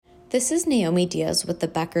This is Naomi Diaz with the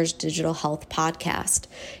Becker's Digital Health Podcast.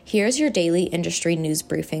 Here's your daily industry news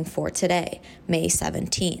briefing for today, May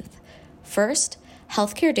 17th. First,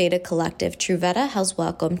 healthcare data collective Truveta has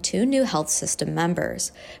welcomed 2 new health system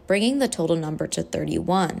members, bringing the total number to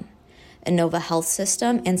 31. Inova Health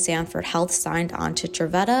System and Sanford Health signed on to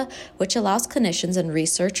Truveta, which allows clinicians and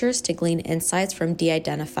researchers to glean insights from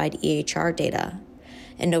de-identified EHR data.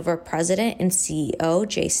 Inova President and CEO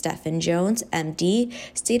J. Stephen Jones, MD,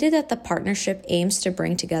 stated that the partnership aims to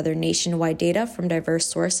bring together nationwide data from diverse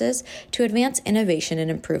sources to advance innovation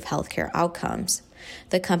and improve healthcare outcomes.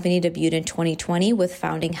 The company debuted in 2020 with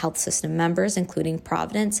founding health system members including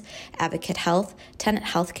Providence, Advocate Health, Tenet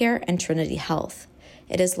Healthcare, and Trinity Health.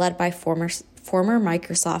 It is led by former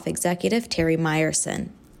Microsoft executive Terry Myerson.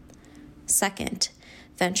 Second,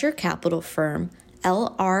 venture capital firm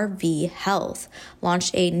LRV Health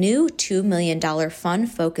launched a new $2 million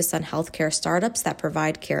fund focused on healthcare startups that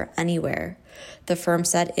provide care anywhere. The firm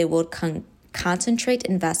said it would concentrate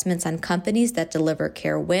investments on companies that deliver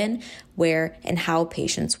care when, where, and how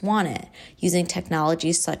patients want it, using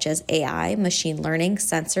technologies such as AI, machine learning,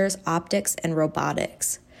 sensors, optics, and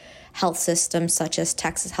robotics. Health systems such as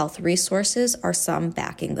Texas Health Resources are some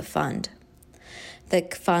backing the fund. The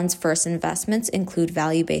fund's first investments include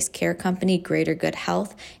value-based care company Greater Good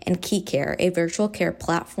Health and KeyCare, a virtual care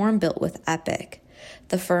platform built with Epic.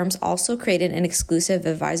 The firms also created an exclusive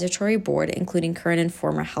advisory board including current and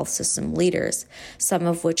former health system leaders, some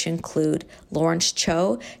of which include Lawrence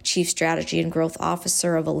Cho, Chief Strategy and Growth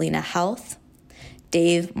Officer of Alina Health,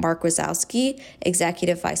 Dave Markwazowski,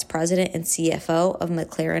 Executive Vice President and CFO of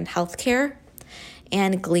McLaren Healthcare,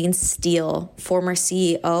 and Glenn Steele, former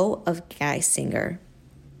CEO of Geisinger.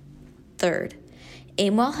 Third,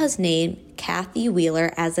 Amwell has named Kathy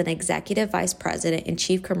Wheeler as an Executive Vice President and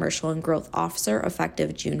Chief Commercial and Growth Officer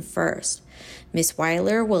effective June 1st. Ms.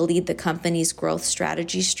 Wheeler will lead the company's growth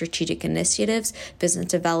strategy, strategic initiatives, business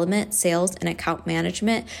development, sales, and account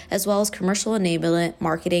management, as well as commercial enablement,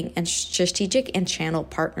 marketing, and strategic and channel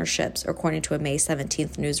partnerships, according to a May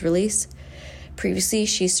 17th news release. Previously,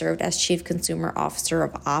 she served as Chief Consumer Officer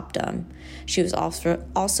of Optum. She was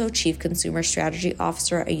also Chief Consumer Strategy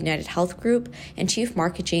Officer at United Health Group and Chief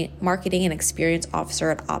Marketing and Experience Officer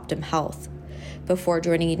at Optum Health. Before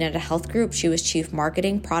joining United Health Group, she was Chief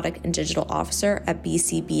Marketing, Product, and Digital Officer at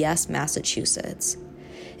BCBS, Massachusetts.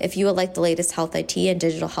 If you would like the latest health IT and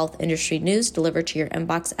digital health industry news delivered to your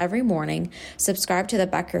inbox every morning, subscribe to the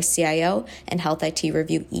Becker CIO and Health IT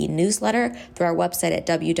Review e-newsletter through our website at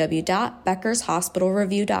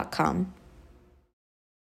www.beckershospitalreview.com.